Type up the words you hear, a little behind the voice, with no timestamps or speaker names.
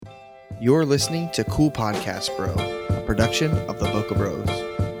You're listening to Cool Podcast Bro, a production of the Boca Bros.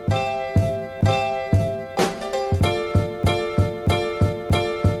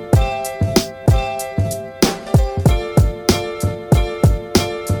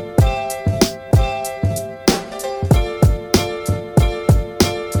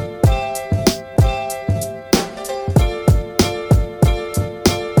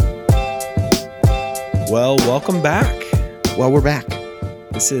 Well, welcome back. Well, we're back.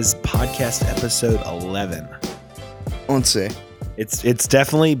 This is podcast episode 11. Let's see. It's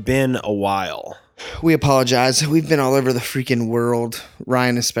definitely been a while. We apologize. We've been all over the freaking world,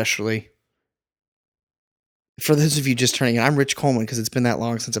 Ryan especially. For those of you just turning in, I'm Rich Coleman because it's been that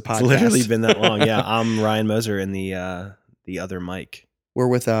long since a podcast. It's literally been that long. Yeah, I'm Ryan Moser in the other mic. We're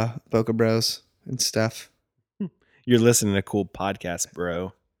with Boca Bros and stuff. You're listening to Cool Podcast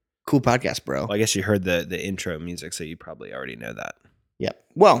Bro. Cool Podcast Bro. Well, I guess you heard the intro music, so you probably already know that. Yep.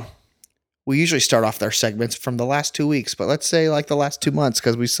 Well, we usually start off our segments from the last 2 weeks, but let's say like the last 2 months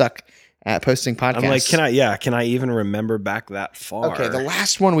because we suck at posting podcasts. I'm like, can I even remember back that far? Okay, the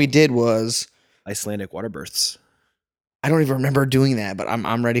last one we did was Icelandic water births. I don't even remember doing that, but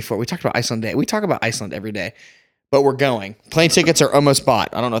I'm ready for it. We talked about Iceland Day. We talk about Iceland every day, but we're going. Plane tickets are almost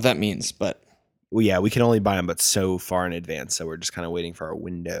bought. I don't know what that means, but Well, yeah, we can only buy them, but so far in advance, so we're just kind of waiting for our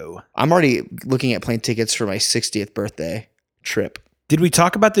window. I'm already looking at plane tickets for my 60th birthday trip. Did we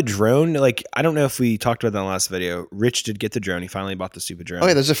talk about the drone? Like, I don't know if we talked about that in the last video. Rich did get the drone. He finally bought the stupid drone. Oh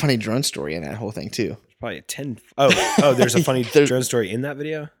yeah, there's a funny drone story in that whole thing too. Probably a 10. Oh, there's a funny drone story in that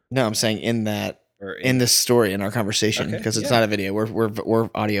video? No, I'm saying in that Or in this story in our conversation because it's not a video. We're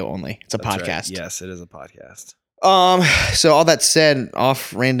audio only. It's a That's podcast. right. Yes, it is a podcast. So all that said,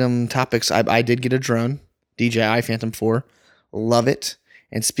 off random topics, I did get a drone, DJI Phantom 4. Love it.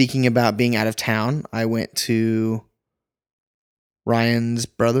 And speaking about being out of town, I went to Ryan's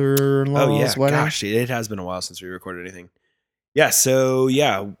brother-in-law's Oh, yeah. wedding. Gosh, it has been a while since we recorded anything. Yeah, so,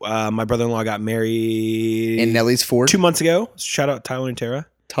 my brother-in-law got married In Nellie's Ford. 2 months ago. Shout out Tyler and Tara.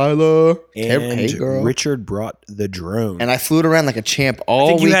 Tyler. And hey, girl. Richard brought the drone. And I flew it around like a champ all I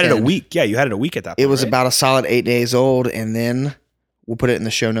think you weekend. had it a week. Yeah, you had it a week at that point, It was right? about a solid 8 days old, and then we'll put it in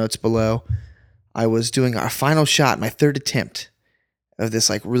the show notes below. I was doing our final shot, my third attempt of this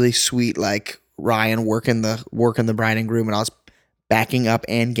like really sweet like Ryan working the bride and groom, and I was backing up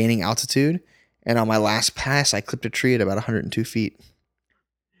and gaining altitude. And on my last pass, I clipped a tree at about 102 feet.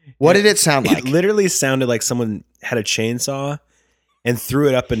 What did it sound like? It literally sounded like someone had a chainsaw and threw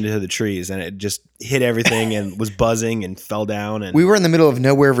it up into the trees, and it just hit everything and was buzzing and fell down. And We were in the middle of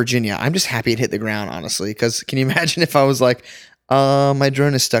nowhere, Virginia. I'm just happy it hit the ground, honestly, because can you imagine if I was like, my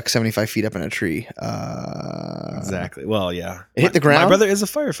drone is stuck 75 feet up in a tree. Exactly. Well, yeah. It hit the ground? My brother is a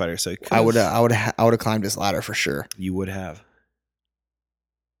firefighter, so I would have climbed this ladder for sure. You would have.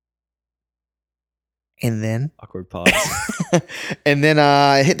 And then Awkward pause. and then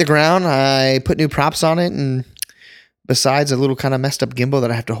I hit the ground. I put new props on it, and besides a little kind of messed up gimbal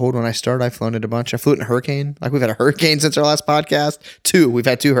that I have to hold when I start, I've flown it a bunch. I flew it in a hurricane. Like we've had a hurricane since our last podcast. We've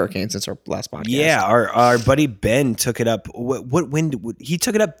had 2 hurricanes since our last podcast. Yeah, our buddy Ben took it up. When he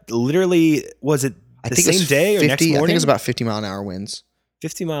took it up? Literally, was it the same day or next morning? I think it was about 50-mile-an-hour winds.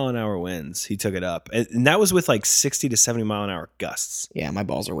 50-mile-an-hour winds. He took it up, and that was with like 60 to 70-mile-an-hour gusts. Yeah, my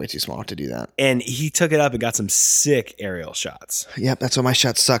balls are way too small to do that. And he took it up and got some sick aerial shots. Yep, that's why my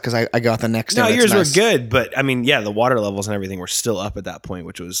shots suck because I got the next. No, yours were good, but I mean, yeah, the water levels and everything were still up at that point,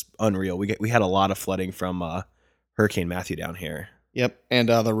 which was unreal. We had a lot of flooding from Hurricane Matthew down here. Yep, and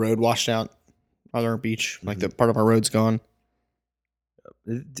the road washed out on our beach. Like the part of our road's gone.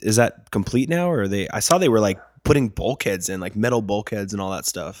 Is that complete now, or are they? I saw they were like putting bulkheads in, like metal bulkheads and all that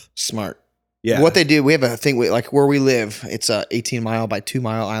stuff. Smart. Yeah. What they do, we have a thing like where we live. It's a 18-mile by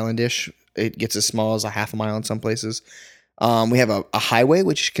 2-mile islandish. It gets as small as a half a mile in some places. We have a highway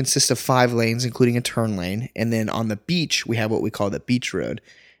which consists of 5 lanes, including a turn lane, and then on the beach we have what we call the beach road,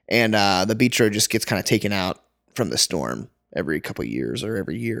 and the beach road just gets kind of taken out from the storm every couple of years or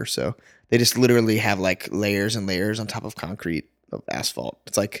every year. So they just literally have like layers and layers on top of concrete of asphalt.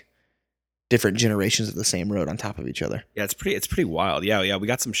 It's like different generations of the same road on top of each other. Yeah, it's pretty wild. Yeah. We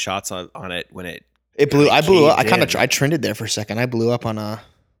got some shots on it when it blew. I blew up. caved in. I trended there for a second. I blew up on a.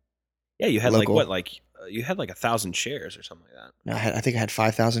 Yeah, you had local. you had like 1,000 shares or something like that. No, I think I had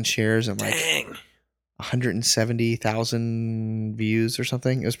 5,000 shares and like Dang, 170,000 views or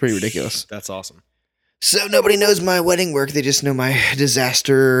something. It was pretty ridiculous. that's awesome. So nobody knows my wedding work. They just know my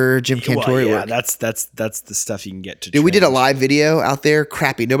disaster Jim Cantori work. That's the stuff you can get to. Dude, we did a trend. live video out there.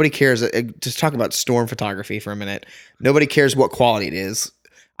 Crappy. Nobody cares. Just talk about storm photography for a minute. Nobody cares what quality it is.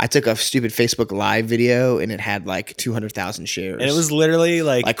 I took a stupid Facebook Live video and it had like 200,000 shares. And it was literally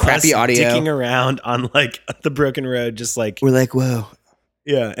like crappy audio, dicking around on like the broken road, just like we're like, whoa.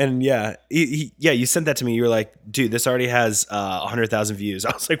 Yeah, and you sent that to me. You were like, dude, this already has 100,000 views.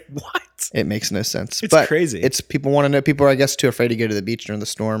 I was like, what? It makes no sense. It's crazy. It's people want to know. People are, I guess, too afraid to go to the beach during the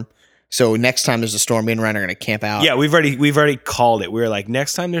storm. So next time there's a storm, me and Ryan are going to camp out. Yeah, we've already called it. We were like,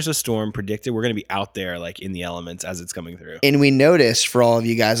 next time there's a storm predicted, we're going to be out there like in the elements as it's coming through. And we noticed for all of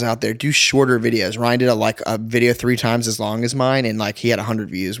you guys out there, do shorter videos. Ryan did a video 3 times as long as mine, and like he had 100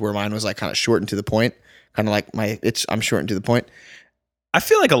 views, where mine was like kind of short and to the point. Kind of like I'm short and to the point. I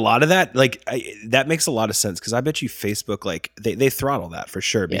feel like a lot of that, like that makes a lot of sense, because I bet you Facebook, like they throttle that for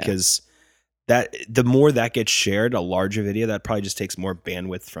sure, because that the more that gets shared, a larger video, that probably just takes more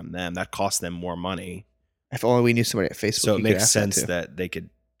bandwidth from them. That costs them more money. If only we knew somebody at Facebook. So it makes sense that they could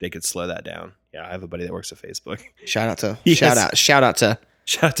slow that down. Yeah, I have a buddy that works at Facebook. Shout out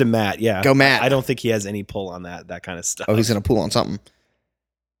to Matt. Yeah, go Matt. I don't think he has any pull on that kind of stuff. Oh, he's gonna pull on something.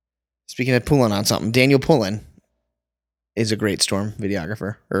 Speaking of pulling on something, Daniel Pullen is a great storm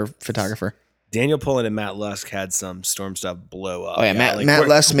videographer or photographer. Daniel Pullen and Matt Lusk had some storm stuff blow up. Oh yeah, Matt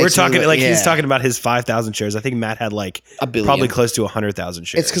Lusk. We're talking like he's talking about his 5,000 shares. I think Matt had like a billion, probably close to 100,000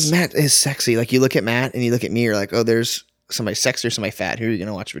 shares. It's because Matt is sexy. Like you look at Matt and you look at me, you're like, oh, there's somebody sexy or somebody fat. Who are you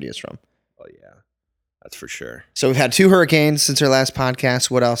gonna watch videos from? Oh yeah, that's for sure. So we've had 2 hurricanes since our last podcast.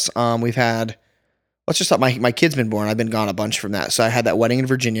 What else? We've had. Let's just talk. My kid's been born. I've been gone a bunch from that. So I had that wedding in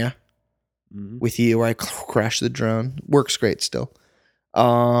Virginia with you, where I crashed the drone. Works great still.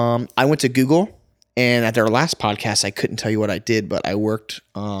 I went to Google. And at our last podcast, I couldn't tell you what I did, but I worked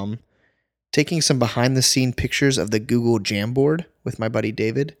taking some behind-the-scene pictures of the Google Jamboard with my buddy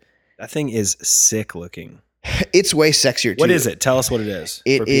David. That thing is sick looking. It's way sexier, too. What is it? Tell us what it is.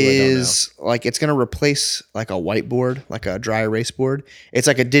 It is like it's going to replace like a whiteboard, like a dry erase board. It's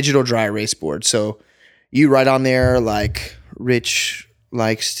like a digital dry erase board. So you write on there like Rich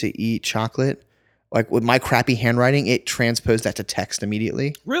likes to eat chocolate. Like with my crappy handwriting, it transposed that to text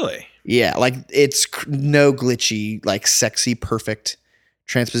immediately. Really? Yeah, like it's no glitchy, like sexy, perfect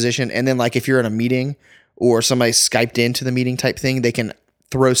transposition. And then like if you're in a meeting or somebody Skyped into the meeting type thing, they can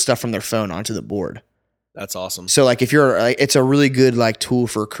throw stuff from their phone onto the board. That's awesome. So like if you're, it's a really good like tool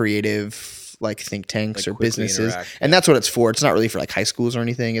for creative like think tanks or businesses, and that's what it's for. It's not really for like high schools or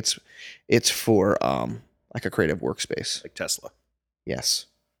anything. It's for like a creative workspace, like Tesla. Yes.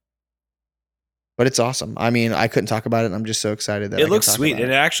 But it's awesome. I mean, I couldn't talk about it. And I'm just so excited that it looks sweet. And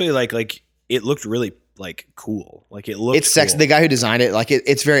it actually like it looked really like cool. Like it looked. It's sexy. The guy who designed it, like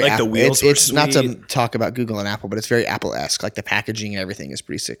it's very like Apple. The wheels it's not to talk about Google and Apple, but it's very Apple-esque. Like the packaging and everything is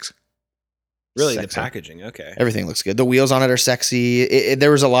pretty sick. Really, sexy. The packaging. Okay, everything looks good. The wheels on it are sexy.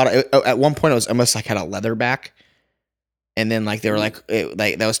 There was a lot of. At one point, it was almost like had a leather back, and then like they were like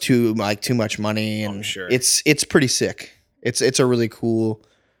that was too much money. And sure. It's pretty sick. It's a really cool.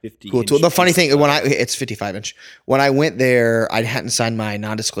 Cool tool. The funny thing, it's 55 inch. When I went there, I hadn't signed my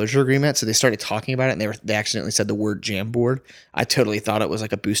non-disclosure agreement, so they started talking about it, and they accidentally said the word Jamboard. I totally thought it was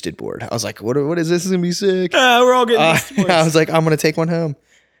like a boosted board. I was like, "What is this? This is gonna be sick." We're all getting. I was like, "I'm gonna take one home."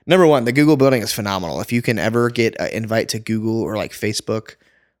 Number one, the Google building is phenomenal. If you can ever get an invite to Google or like Facebook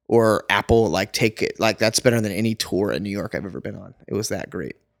or Apple, like take it. Like that's better than any tour in New York I've ever been on. It was that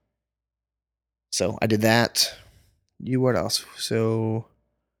great. So I did that. What else? So.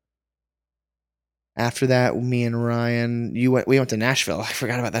 After that, me and Ryan, we went to Nashville. I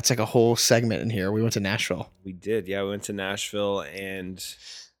forgot about that's like a whole segment in here. We went to Nashville. We did, yeah. We went to Nashville, and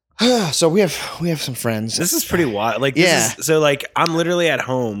so we have some friends. This is pretty wild. Like, so like I'm literally at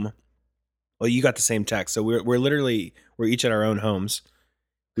home. Well, you got the same text, so we're each at our own homes.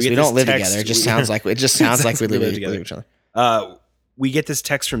 We don't live together. It just sounds like we live together. Each other. We get this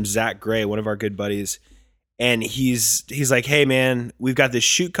text from Zach Gray, one of our good buddies, and he's like, "Hey man, we've got this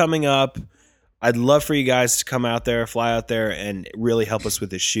shoot coming up. I'd love for you guys to come out there, fly out there, and really help us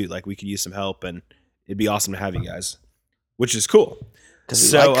with this shoot. Like, we could use some help, and it'd be awesome to have you guys," which is cool. Because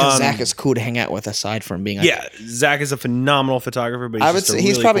Zach is cool to hang out with, aside from being. Zach is a phenomenal photographer, but I would say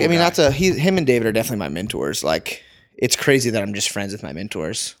he's probably. Cool him and David are definitely my mentors. Like, it's crazy that I'm just friends with my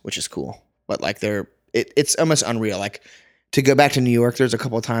mentors, which is cool. But like, it's almost unreal. Like, to go back to New York, there's a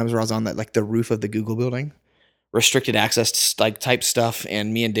couple of times where I was on the roof of the Google building. Restricted access like type stuff,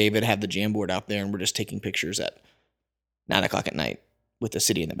 and me and David have the Jamboard out there, and we're just taking pictures at 9:00 at night with the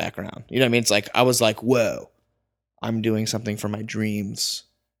city in the background. You know what I mean? It's like I was like, "Whoa, I'm doing something for my dreams."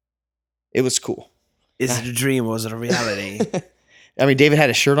 It was cool. Is it a dream or was it a reality? I mean, David had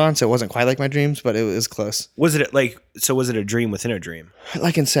a shirt on, so it wasn't quite like my dreams, but it was close. Was it a dream within a dream?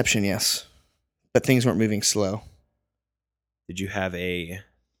 Like Inception, yes, but things weren't moving slow. Did you have a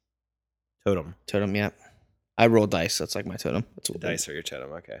Totem. Totem, yeah. I roll dice. That's like my totem. That's The what dice are your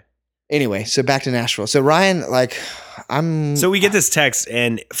totem. Okay. Anyway, so back to Nashville. So Ryan, like, So we get this text,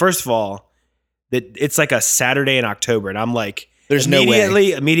 and first of all, that it's like a Saturday in October, and I'm like, there's no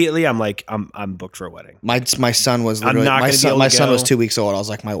way. Immediately, I'm like, I'm booked for a wedding. My son was I'm literally not gonna be able to my son was go. 2 weeks old. I was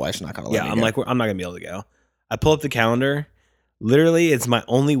like, my wife's not gonna let me I'm go. like, I'm not gonna be able to go. I pull up the calendar. Literally, it's my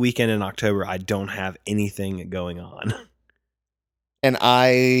only weekend in October. I don't have anything going on. And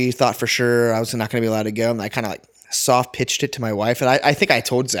I thought for sure I was not going to be allowed to go. And I kind of like soft pitched it to my wife. And I think I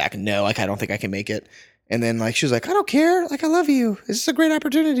told Zach, no, like, I don't think I can make it. And then like, she was like, I don't care. Like, I love you. This is a great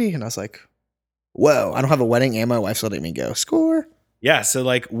opportunity. And I was like, whoa, I don't have a wedding and my wife's letting me go. Score. Yeah. So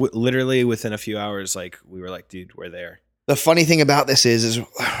like literally within a few hours, like we were like, dude, we're there. The funny thing about this is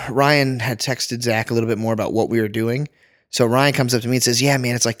Ryan had texted Zach a little bit more about what we were doing. So Ryan comes up to me and says, yeah,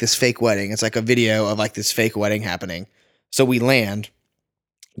 man, it's like this fake wedding. It's like a video of like this fake wedding happening. So we land,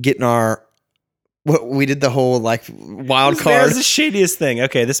 getting we did the whole like wild card. That's the shadiest thing.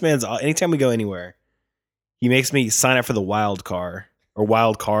 Okay, this man's, anytime we go anywhere, he makes me sign up for the wild card or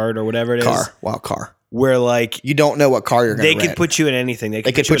whatever it is. Wild car. Where like you don't know what car you're going to rent. They could put you in anything. They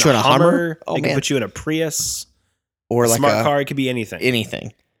could put you in a Hummer. Oh, they could put you in a Prius or like smart car. It could be anything.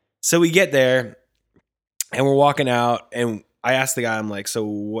 Anything. So we get there and we're walking out, and I asked the guy, I'm like, so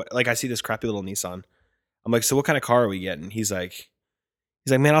what? Like, I see this crappy little Nissan. I'm like, so what kind of car are we getting? He's like,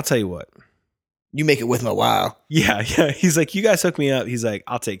 man, I'll tell you what. You make it with my wow. Yeah. He's like, you guys hook me up. He's like,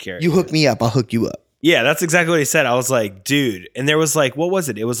 I'll take care of you. You hook me up, I'll hook you up. Yeah, that's exactly what he said. I was like, dude. And there was like, what was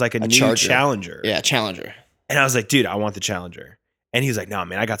it? It was like a new Charger. Challenger. Yeah, Challenger. And I was like, dude, I want the Challenger. And he's like, no,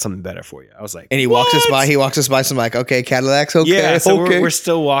 man, I got something better for you. I was like, and he walks us by. He walks us by some like, okay, Cadillacs. Okay. Yeah, so okay. we're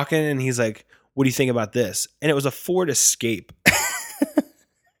still walking, and he's like, what do you think about this? And it was a Ford Escape.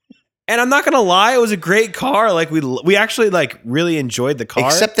 And I'm not gonna lie, it was a great car. Like we actually like really enjoyed the car,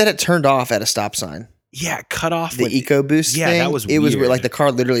 except that it turned off at a stop sign. Yeah, cut off the EcoBoost. Yeah, thing. That was it weird. was like the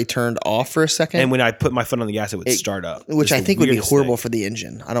car literally turned off for a second. And when I put my foot on the gas, it would start up, which I think would be horrible for the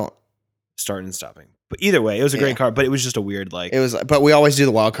engine. I don't starting and stopping. But either way, it was a great car. But it was just a weird like. It was, but we always do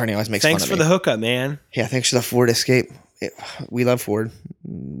the wild card. And he always makes thanks fun for of me. the hookup, man. Yeah, thanks for the Ford Escape. We love Ford.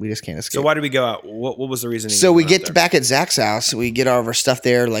 We just can't escape. So why did we go out? What was the reason? So we get back at Zach's house. We get all of our stuff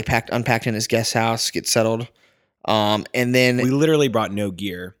there, like unpacked in his guest house, get settled, and then we literally brought no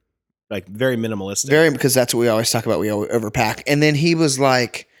gear, like very minimalistic. Because that's what we always talk about. We overpack. And then he was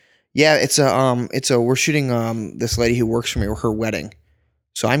like, "Yeah, it's a we're shooting this lady who works for me, her wedding."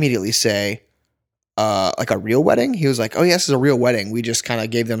 So I immediately say, like a real wedding? He was like, "Oh, yes, it's a real wedding. We just kind of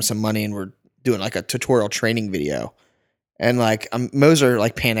gave them some money and we're doing like a tutorial training video." And like Moser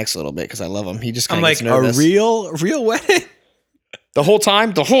like panics a little bit because I love him. He just kind of gets nervous. A real wedding? The whole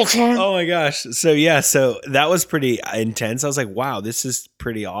time? Oh my gosh. So yeah, so that was pretty intense. I was like, wow, this is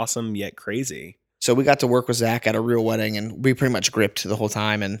pretty awesome yet crazy. So we got to work with Zach at a real wedding, and we pretty much gripped the whole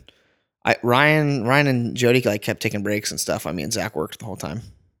time. And Ryan and Jody like kept taking breaks and stuff. I mean, Zach worked the whole time.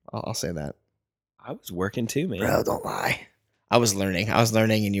 I'll say that. I was working too, man. Bro, don't lie. I was learning,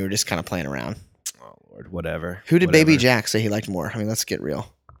 and you were just kind of playing around. Oh Lord, whatever. Who did Baby Jack say he liked more? I mean, let's get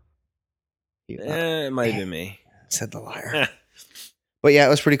real. It might have been me. Said the liar. But yeah, it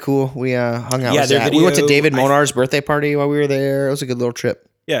was pretty cool. We hung out with Zach. We went to David Monar's birthday party while we were there. It was a good little trip.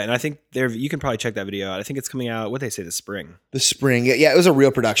 Yeah, and I think you can probably check that video out. I think it's coming out, what they say, the spring. The spring. Yeah, it was a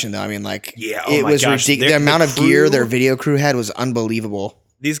real production, though. I mean, like, it was ridiculous. The amount of gear their video crew had was unbelievable.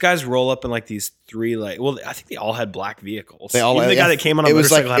 These guys roll up in like these three, like, well, I think they all had black vehicles. They all Even the guy that came on a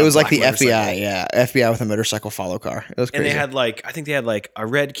motorcycle. It was like the FBI, yeah, FBI with a motorcycle follow car. It was crazy. And they had like, I think they had like a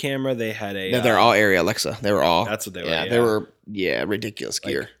red camera. They had a. No, they're all Area Alexa. They were all. That's what they were. Yeah, they were. Yeah, ridiculous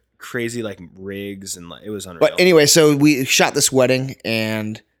gear. Like, crazy like rigs and like it was unreal. But anyway, so we shot this wedding,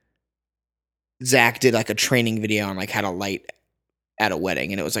 and Zach did like a training video on like how to light at a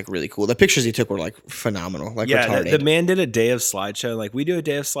wedding, and it was like really cool. The pictures he took were like phenomenal, like retarded. The man did a day of slideshow. Like we do a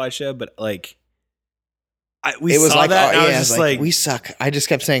day of slideshow, but like we was saw like, that. Oh, and I yeah, was just like, we suck. I just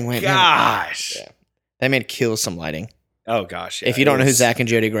kept saying, wait, gosh, man, that man kills some lighting. Oh gosh, yeah, if you don't know who Zach and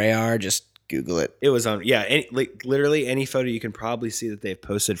Jody Gray are, just Google it. It was on, like literally any photo you can probably see that they've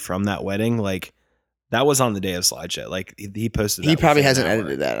posted from that wedding. Like that was on the day of slideshow. Like he posted. He probably hasn't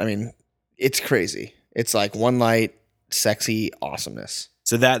edited that. I mean, it's crazy. It's like one light, sexy awesomeness.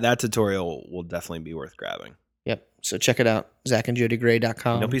 So that tutorial will definitely be worth grabbing. Yep. So check it out,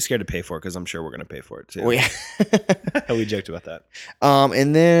 ZachAndJodyGray.com. Don't be scared to pay for it because I'm sure we're going to pay for it too. Oh, yeah. We joked about that.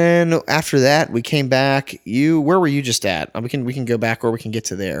 And then after that, we came back. Where were you just at? We can go back, or we can get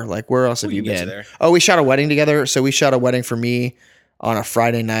to there. Like, where else have you been? Oh, we shot a wedding together. So we shot a wedding for me on a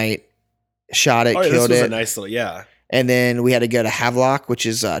Friday night. Shot it, killed this was it. a nice little, yeah. And then we had to go to Havelock, which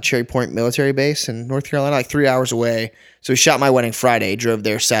is Cherry Point Military Base in North Carolina, like 3 hours away. So we shot my wedding Friday, drove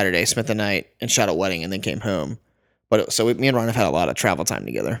there Saturday, spent the night, and shot a wedding, and then came home. But me and Ron have had a lot of travel time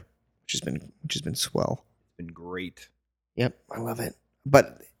together, which has been swell. It's been great. Yep, I love it.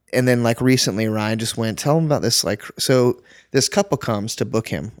 But and then like recently, Ryan just went, tell him about this. Like, so this couple comes to book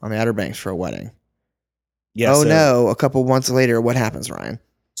him on the Outer Banks for a wedding. Yeah. Oh no! A couple months later, what happens, Ryan?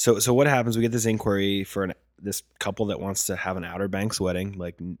 So what happens? We get this inquiry for this couple that wants to have an Outer Banks wedding,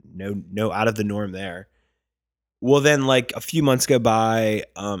 like no out of the norm there. Well, then like a few months go by,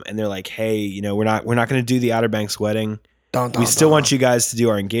 and they're like, hey, we're not going to do the Outer Banks wedding. We still want you guys to do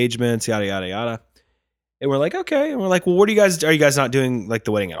our engagements, yada yada yada. And we're like, okay. And we're like, well, are you guys not doing like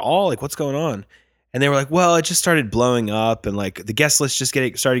the wedding at all? Like, what's going on? And they were like, well, it just started blowing up, and like the guest list just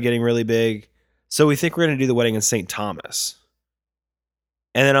started getting really big. So we think we're going to do the wedding in St. Thomas.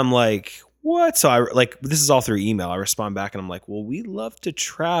 And then I'm like, what? So this is all through email. I respond back and I'm like, well, we love to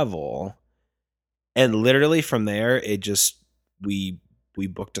travel. And literally from there, it just, we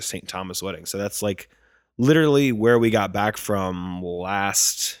booked a St. Thomas wedding. So that's like literally where we got back from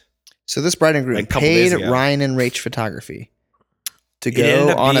last. So this bride and groom paid Ryan and Rach Photography to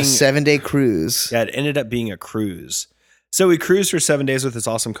go on a 7-day cruise. Yeah, it ended up being a cruise. So we cruised for 7 days with this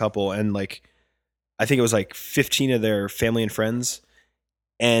awesome couple. And like, I think it was like 15 of their family and friends.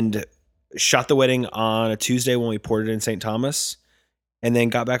 And shot the wedding on a Tuesday when we ported in St. Thomas, and then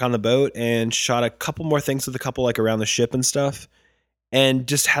got back on the boat and shot a couple more things with the couple, like around the ship and stuff, and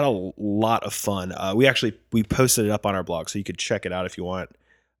just had a lot of fun. We posted it up on our blog, so you could check it out if you want.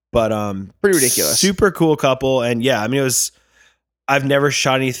 But pretty ridiculous, super cool couple, and yeah, I mean, I've never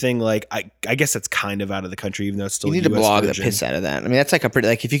shot anything like I guess that's kind of out of the country, even though it's still you need US to blog Virgin. the piss out of that. I mean, that's like a pretty,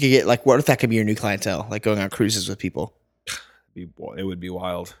 like if you could get like, what if that could be your new clientele, like going on cruises with people. It would be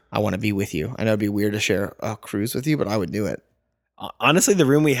wild. I want to be with you. I know it'd be weird to share a cruise with you, but I would do it. Honestly, the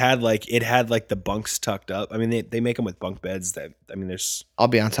room we had, like, it had like the bunks tucked up. I mean, they make them with bunk beds. I'll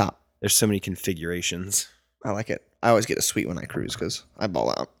be on top. There's so many configurations. I like it. I always get a suite when I cruise because I ball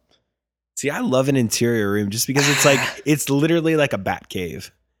out. See, I love an interior room just because it's like it's literally like a bat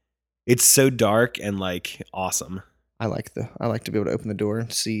cave. It's so dark and like awesome. I like to be able to open the door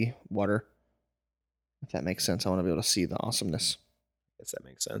and see water. If that makes sense, I want to be able to see the awesomeness. Guess that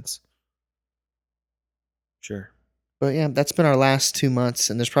makes sense. Sure. But yeah, that's been our last 2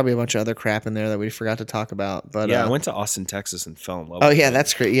 months, and there's probably a bunch of other crap in there that we forgot to talk about. But yeah, I went to Austin, Texas, and fell in love. Oh with yeah, it.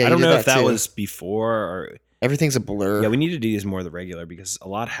 that's great. Yeah, I don't know if that was before or everything's a blur. Yeah, we need to do these more the regular because a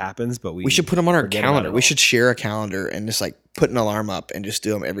lot happens, but we should put them on our calendar. We should share a calendar and just like put an alarm up and just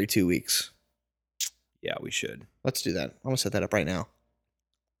do them every 2 weeks. Yeah, we should. Let's do that. I'm gonna set that up right now.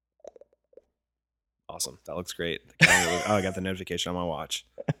 Awesome. That looks great. I got the notification on my watch.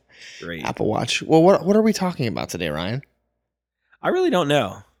 Great. Apple Watch. Well, what are we talking about today, Ryan? I really don't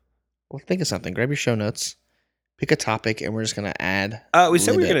know. Well, think of something. Grab your show notes. Pick a topic, and we're just gonna add. We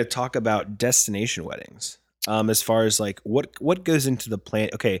said we were gonna talk about destination weddings. As far as like what goes into the plan.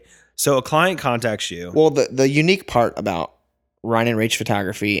 Okay, so a client contacts you. Well, the unique part about Ryan and Rach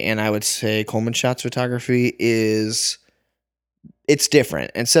Photography, and I would say Coleman Shots Photography, is it's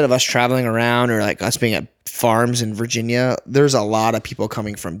different. Instead of us traveling around or like us being at farms in Virginia, there's a lot of people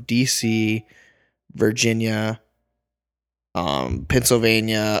coming from DC, Virginia,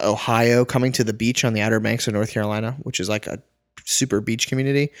 Pennsylvania, Ohio, coming to the beach on the Outer Banks of North Carolina, which is like a super beach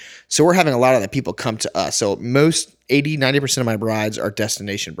community. So we're having a lot of the people come to us. So most 80-90% of my brides are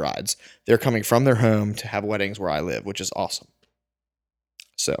destination brides. They're coming from their home to have weddings where I live, which is awesome.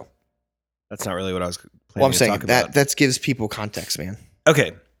 So that's not really what I was planning well, I'm to saying talk about. That gives people context, man.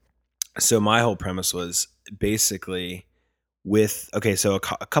 Okay. So my whole premise was basically so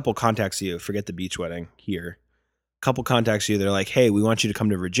a couple contacts you, forget the beach wedding here. A couple contacts you, they're like, hey, we want you to come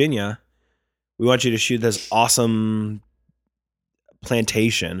to Virginia. We want you to shoot this awesome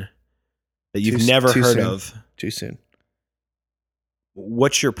plantation that you've never heard of. Too soon.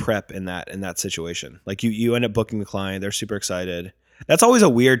 What's your prep in that situation? Like you end up booking the client, they're super excited. That's always a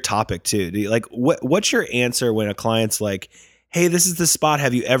weird topic too. Like what's your answer when a client's like, hey, this is the spot.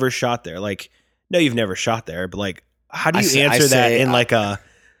 Have you ever shot there? Like, no, you've never shot there, but like, how do you answer that in like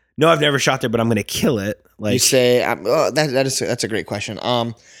no, I've never shot there, but I'm going to kill it. Like you say, that's a great question.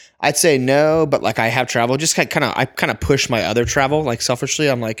 I'd say no, but like I have traveled. Just I kind of push my other travel like selfishly.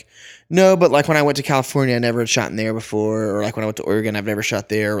 I'm like, no, but like when I went to California, I never had shot in there before, or like when I went to Oregon, I've never shot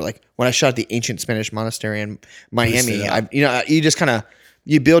there, or like when I shot at the ancient Spanish monastery in Miami. You just kind of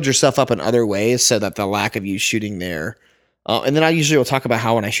you build yourself up in other ways so that the lack of you shooting there. And then I usually will talk about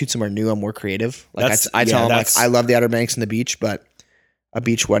how when I shoot somewhere new, I'm more creative. Like I tell them like I love the Outer Banks and the beach, but a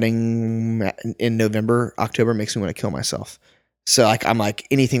beach wedding in November, October makes me want to kill myself. So like I'm like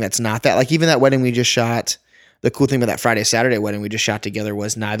anything that's not that. Like even that wedding we just shot. The cool thing about that Friday Saturday wedding we just shot together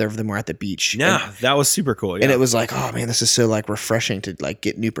was neither of them were at the beach, Yeah, that was super cool. and Yeah. it was like, oh man, this is so like refreshing to like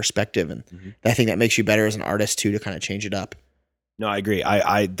get new perspective, and Mhm. I think that makes you better as an artist too to kind of change it up. No, I agree.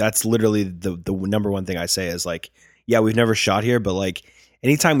 I that's literally the number one thing I say is like, yeah, we've never shot here, but like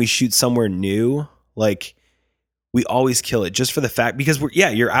anytime we shoot somewhere new, like we always kill it just for the fact because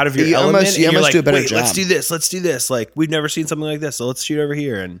you're out of your You element almost and you're like, do a better wait, let's job. do this, let's do this. Like we've never seen something like this, so let's shoot over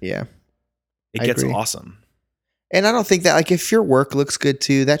here, and Yeah, it I gets agree. awesome. And I don't think that like if your work looks good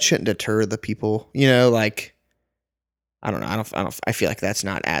too, that shouldn't deter the people. You know, like I don't know. I feel like that's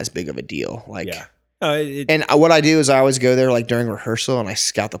not as big of a deal. Like, Yeah. and what I do is I always go there like during rehearsal and I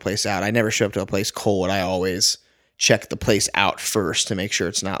scout the place out. I never show up to a place cold. I always check the place out first to make sure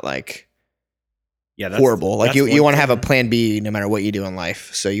it's not like Yeah, horrible. Like that's you one want to have a thing. plan B no matter what you do in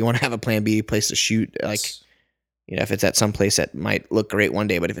life. So you want to have a plan B place to shoot. Like, you know, if it's at some place that might look great one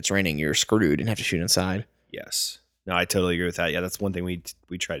day, but if it's raining, you're screwed and have to shoot inside. Yes. No, I totally agree with that. Yeah, that's one thing we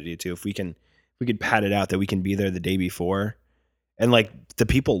try to do too. If we could pad it out that we can be there the day before. And like the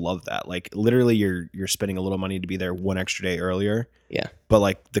people love that. Like literally you're spending a little money to be there one extra day earlier. Yeah. But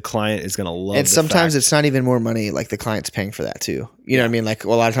like the client is going to love And sometimes fact- it's not even more money. Like the client's paying for that too. You know Yeah. what I mean? Like,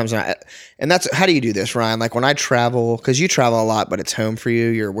 well, a lot of times, and that's how do you do this, Ryan? Like when I travel, because you travel a lot, but it's home for you.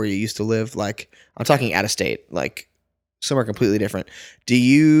 You're where you used to live. Like I'm talking out of state, like somewhere completely different. Do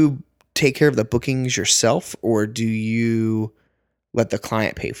you take care of the bookings yourself, or do you let the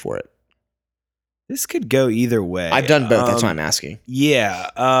client pay for it? this could go either way. I've done both. That's why I'm asking.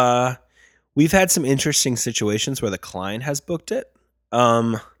 Yeah. We've had some interesting situations where the client has booked it.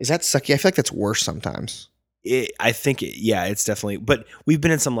 Is that sucky? I feel like that's worse sometimes. I think it's definitely, but we've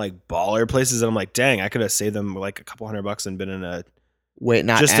been in some like baller places and I'm like, dang, I could have saved them like a couple $100 and been in a Wait,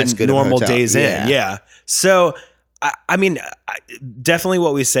 not just as a good of a normal hotel. days in. Yeah. So, I mean, definitely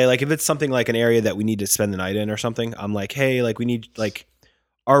what we say, like if it's something like an area that we need to spend the night in or something, I'm like, hey, like we need like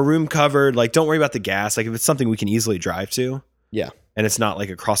our room covered. Like, don't worry about the gas. Like if it's something we can easily drive to. Yeah. And it's not like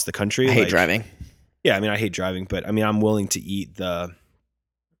across the country. I hate like, driving. Yeah. I mean, I hate driving, but I mean, I'm willing to eat the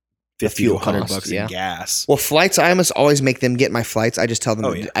 50 to fuel $100 cost, in gas. Well, flights, I almost always make them get my flights. I just tell them.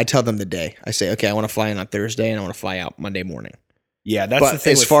 Oh, yeah. I tell them the day. I say, okay, I want to fly in on Thursday and I want to fly out Monday morning. Yeah, that's But the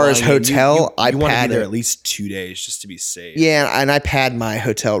thing. as with far as flying in, hotel, I you want to be pad there it. at least 2 days just to be safe. Yeah, and I pad my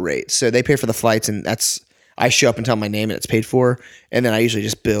hotel rate, so they pay for the flights, and that's I show up and tell my name and it's paid for, and then I usually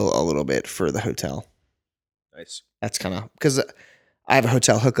just bill a little bit for the hotel. Nice. That's kind of because I have a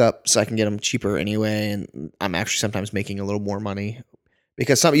hotel hookup, so I can get them cheaper anyway, and I'm actually sometimes making a little more money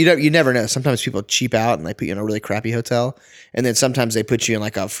because you never know. Sometimes people cheap out and they put you in a really crappy hotel, and then sometimes they put you in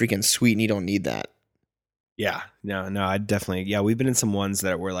like a freaking suite and you don't need that. Yeah, no, I definitely. Yeah, we've been in some ones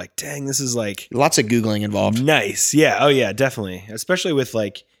that were like, dang, this is like Lots of googling involved. nice. Yeah, oh yeah, definitely. Especially with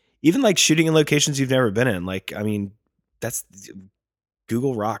like even like shooting in locations you've never been in. Like, I mean, that's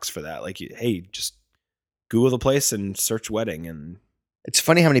Google rocks for that. Like, hey, just Google the place and search wedding, and It's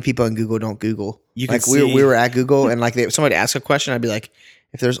funny how many people in Google don't Google. you can Like see. we were at Google and like somebody asked a question, I'd be like,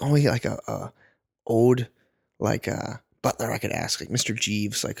 if there's only like a old like butler I could ask, like Mr.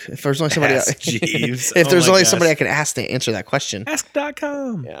 Jeeves, like if there's only somebody Ask Jeeves. if Oh there's my only gosh. somebody I could ask to answer that question.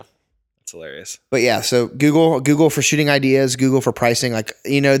 Ask.com. Yeah. That's hilarious. But yeah, so Google for shooting ideas, Google for pricing. Like,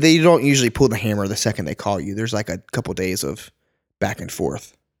 you know, they don't usually pull the hammer the second they call you. There's like a couple days of back and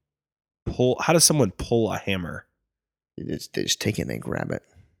forth. How does someone pull a hammer? They just take it and they grab it.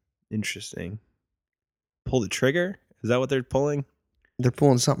 Interesting. Pull the trigger? Is that what they're pulling? They're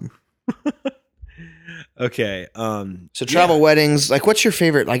pulling something. Okay. So travel weddings, like what's your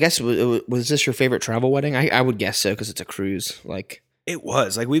favorite? I guess was this your favorite travel wedding? I would guess so because it's a cruise. Like It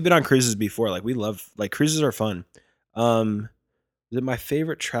was like we've been on cruises before. Like we love like cruises are fun. Was it my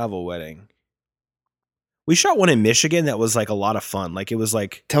favorite travel wedding? We shot one in Michigan that was like a lot of fun. Like it was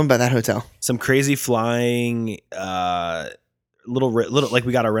like tell me about that hotel. some crazy flying, little like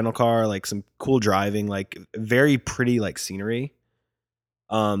we got a rental car, like some cool driving, like very pretty like scenery.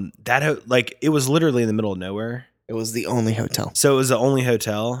 Like it was literally in the middle of nowhere. It was the only hotel. So it was the only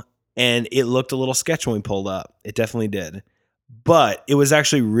hotel, and it looked a little sketch when we pulled up. It definitely did. But it was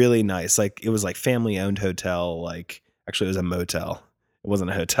actually really nice. Like it was like family owned hotel. Like actually it was a motel. It wasn't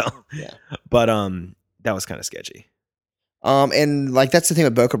a hotel. Yeah. But that was kind of sketchy. And like that's the thing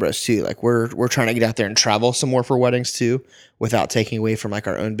with Boca Bros too. Like we're trying to get out there and travel some more for weddings too, without taking away from like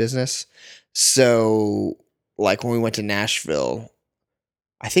our own business. So like when we went to Nashville,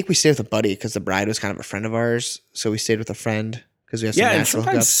 I think we stayed with a buddy because the bride was kind of a friend of ours. So we stayed with a friend because we had some Yeah, and Nashville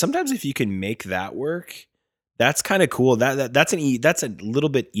hookups. sometimes if you can make that work, That's kind of cool. That's a little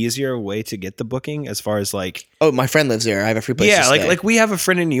bit easier way to get the booking as far as like. Oh, my friend lives there. I have a free place to Yeah, stay. like we have a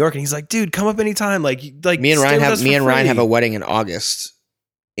friend in New York, and he's like, dude, come up anytime. Like me and stay Ryan with have us me for and Ryan have free. a wedding in August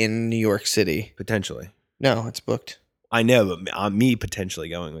in New York City. Potentially. No, it's booked. I know, but me potentially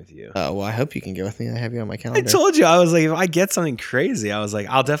going with you. Oh, well, I hope you can go with me. I have you on my I calendar. told you, I was like, if I get something crazy, I was like,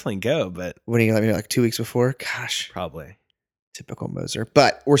 I'll definitely go, but When are you going to let me know, like 2 weeks before? Gosh, probably. typical Moser.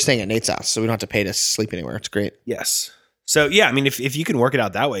 But we're staying at Nate's house, so we don't have to pay to sleep anywhere. It's great. Yes. So yeah, I mean, if you can work it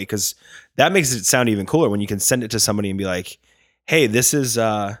out that way, because that makes it sound even cooler when you can send it to somebody and be like, hey, these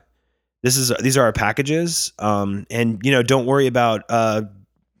are our packages, and don't worry about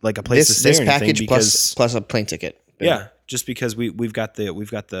like a place to stay This or anything package because plus a plane ticket. yeah, just because we've got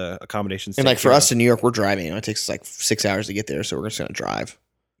the accommodations. And like for us in New York, we're driving. It takes us like 6 hours to get there, so we're just gonna drive.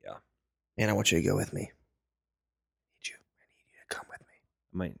 Yeah. And I want you to go with me. I need you to come with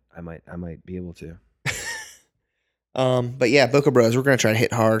me. I might be able to. But yeah, Boca Bros, we're gonna try to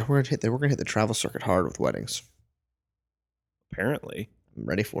hit hard. We're gonna hit the travel circuit hard with weddings. Apparently, I'm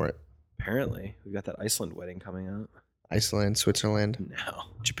ready for it. Apparently, we've got that Iceland wedding coming up. Iceland, Switzerland, No,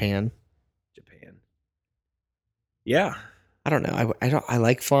 Japan. Yeah, I don't know. I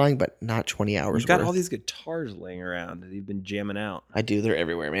like flying, but not 20 hours. You've got worth. all these guitars laying around that you've been jamming out. I do. They're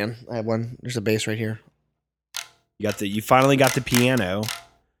everywhere, man. I have one. There's a bass right here. You finally got the piano.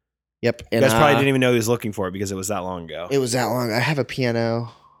 Yep. You And guys probably didn't even know he was looking for it because it was that long ago. It was that long. I have a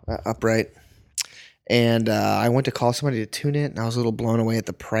piano upright, and I went to call somebody to tune it, and I was a little blown away at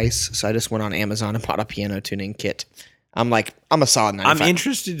the price. So I just went on Amazon and bought a piano tuning kit. I'm a solid 95. I'm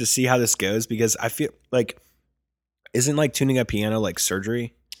interested to see how this goes because I feel like isn't like tuning a piano like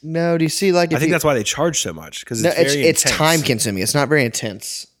surgery? No, do you see like? I think that's why they charge so much because it's very it's intense. time consuming. It's not very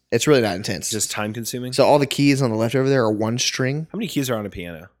intense. It's really not intense. Just time consuming. So all the keys on the left over there are one string. How many keys are on a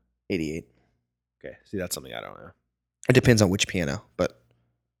piano? 88. Okay, see that's something I don't know. It depends on which piano, but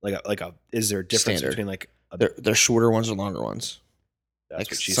is there a difference Standard. between like they're shorter ones or longer ones? that's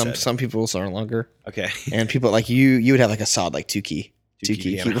Like what she some said. some people's are longer, Okay, and people like you would have like a solid like two key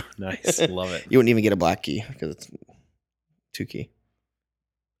piano. keyboard. Nice, love it. You wouldn't even get a black key because it's 2 key.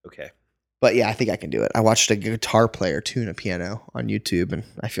 Okay, But yeah, I think I can do it. I watched a guitar player tune a piano on YouTube, and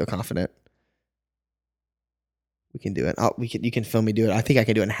I feel confident we can do it. You can film me do it. I think I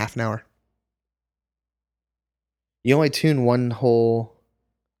can do it in half an hour. You only tune one whole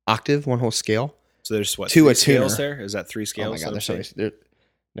octave, one whole scale. so there's what To three a scales tuner. there? Is that 3 scales? Oh my god, there's so many.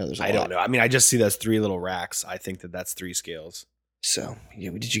 No, there's a I lot. don't know. I mean, I just see those 3 little racks. I think that's 3 scales. So,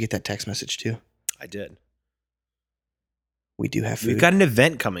 yeah, did you get that text message too? I did. We do have food. We've got an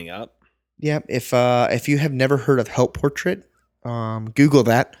event coming up. Yeah, if you have never heard of Help Portrait, Google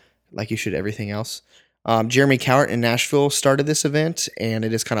that, like you should everything else. Jeremy Cowart in Nashville started this event, and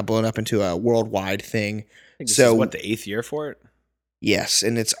it has kind of blown up into a worldwide thing. I think this So is what the 8th year for it. yes,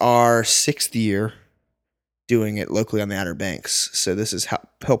 and it's our 6th year doing it locally on the Outer Banks. So this is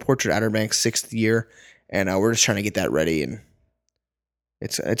Help Portrait Outer Banks 6th year, and we're just trying to get that ready. And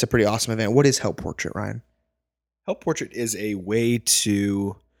it's a pretty awesome event. What is Help Portrait, Ryan? Help Portrait is a way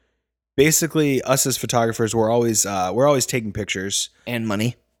to basically us as photographers. We're always taking pictures And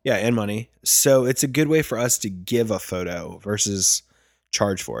money. Yeah, and money. So it's a good way for us to give a photo versus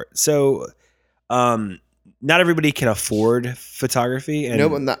charge for it. So not everybody can afford photography. And No,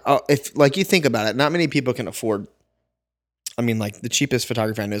 but not, if like you think about it, not many people can afford. I mean, like the cheapest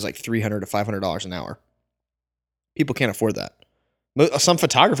photography I know is like $300 to $500 an hour. People can't afford that. Some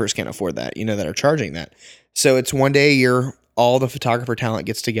photographers can't afford that, that are charging that. So it's one day a year, all the photographer talent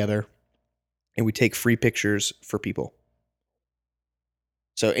gets together, and we take free pictures for people.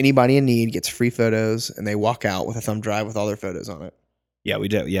 So anybody in need gets free photos, and they walk out with a thumb drive with all their photos on it. yeah, we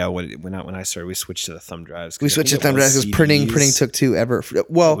did. Yeah, when I started, we switched to the thumb drives. We switched to thumb drives because printing took two ever.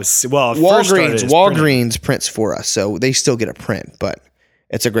 Well, Walgreens Walgreens prints for us, so they still get a print, but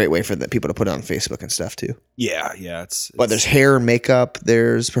it's a great way for the people to put it on Facebook and stuff too. Yeah, But there's hair and makeup.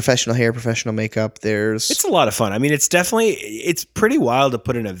 There's professional hair, professional makeup. It's a lot of fun. I mean, it's pretty wild to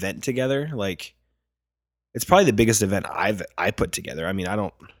put an event together. Like, it's probably the biggest event I put together. I mean, I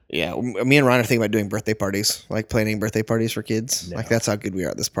don't. Yeah, me and Ryan are thinking about doing birthday parties, like planning birthday parties for kids. No. Like that's how good we are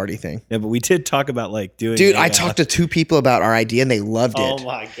at this party thing. Yeah, but we did talk about like doing. Dude, I talked to 2 people about our idea and they loved it. Oh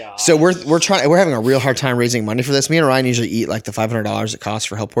my god! So we're having a real hard time raising money for this. Me and Ryan usually eat like the $500 it costs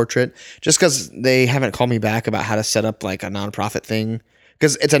for Help Portrait, just because they haven't called me back about how to set up like a nonprofit thing.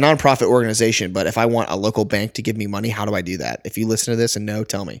 Because it's a nonprofit organization, but if I want a local bank to give me money, how do I do that? If you listen to this and no,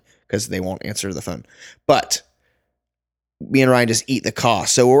 tell me, because they won't answer the phone. But me and Ryan just eat the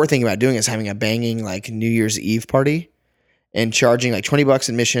cost. So what we're thinking about doing is having a banging like New Year's Eve party and charging like $20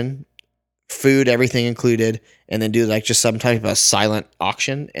 admission, food, everything included, and then do like just some type of a silent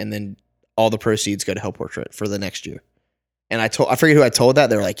auction, and then all the proceeds go to Help Portrait for the next year. And I forget who I told that.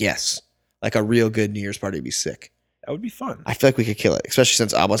 They were like, yes, like a real good New Year's party would be sick. That would be fun. I feel like we could kill it, especially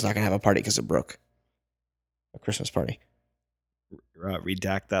since Abba's not gonna have a party because it broke. A Christmas party.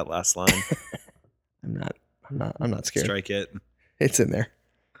 Redact that last line. I'm not scared. Strike it. It's in there.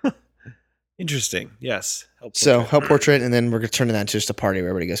 Interesting. Yes. Help Portrait, and then we're turning that into just a party where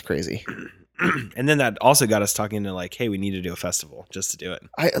everybody goes crazy. And then that also got us talking to like, hey, we need to do a festival just to do it.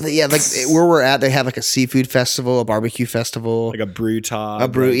 Where we're at, they have like a seafood festival, a barbecue festival, Like a brew top.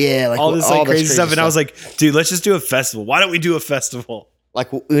 like all this crazy stuff. And I was like, dude, let's just do a festival. Why don't we do a festival?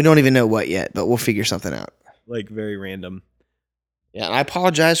 Like we don't even know what yet, but we'll figure something out. Like very random. Yeah, and I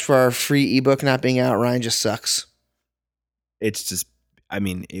apologize for our free ebook not being out. Ryan just sucks. It's just, I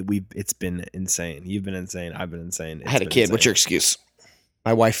mean, it's been insane. You've been insane. I've been insane. I had a kid. Insane. What's your excuse?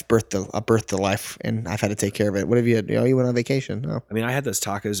 My wife birthed the life, and I've had to take care of it. What have you? You went on vacation? No. I mean, I had those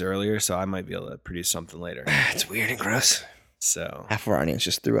tacos earlier, so I might be able to produce something later. It's weird and gross. So half of our audience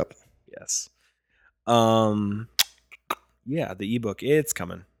just threw up. Yes. Yeah, the ebook, it's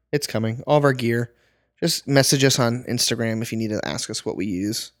coming. It's coming. All of our gear. Just message us on Instagram if you need to ask us what we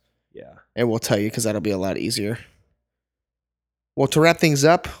use. Yeah. And we'll tell you because that'll be a lot easier. Well, to wrap things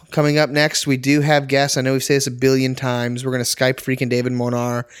up, coming up next, we do have guests. I know we've said this a billion times. We're going to Skype freaking David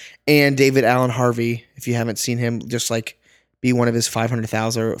Monar and David Allen Harvey. If you haven't seen him, just like be one of his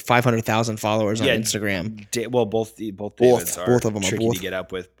 500,000 followers on Instagram. Both Davids are both of them tricky to get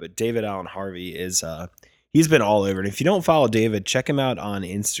up with. But David Allen Harvey is he's been all over. And if you don't follow David, check him out on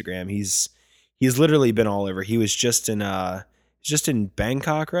Instagram. He's literally been all over. He was just in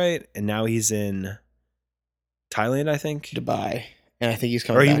Bangkok, right? And now he's in Thailand, I think. Dubai. And I think he's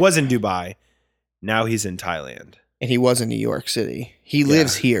coming back. He was in Dubai. Now he's in Thailand. And he was in New York City. He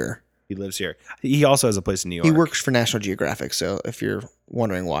lives here. He lives here. He also has a place in New York. He works for National Geographic, so if you're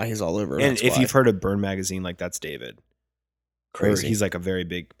wondering why he's all over. And if you've heard of Burn Magazine, like that's David. Crazy. He's like a very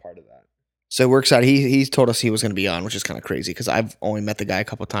big part of that. So we're excited. He's told us he was going to be on, which is kind of crazy because I've only met the guy a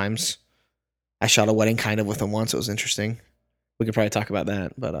couple times. I shot a wedding kind of with him once. It was interesting. We could probably talk about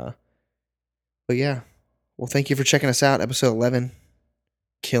that, but yeah. Well, thank you for checking us out. Episode 11.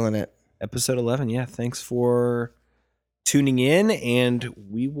 Killing it. Episode 11. Yeah. Thanks for tuning in, and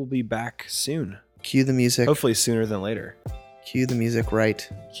we will be back soon. Cue the music. Hopefully sooner than later. Cue the music right.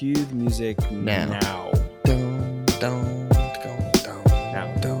 Cue the music now. Dun, dun.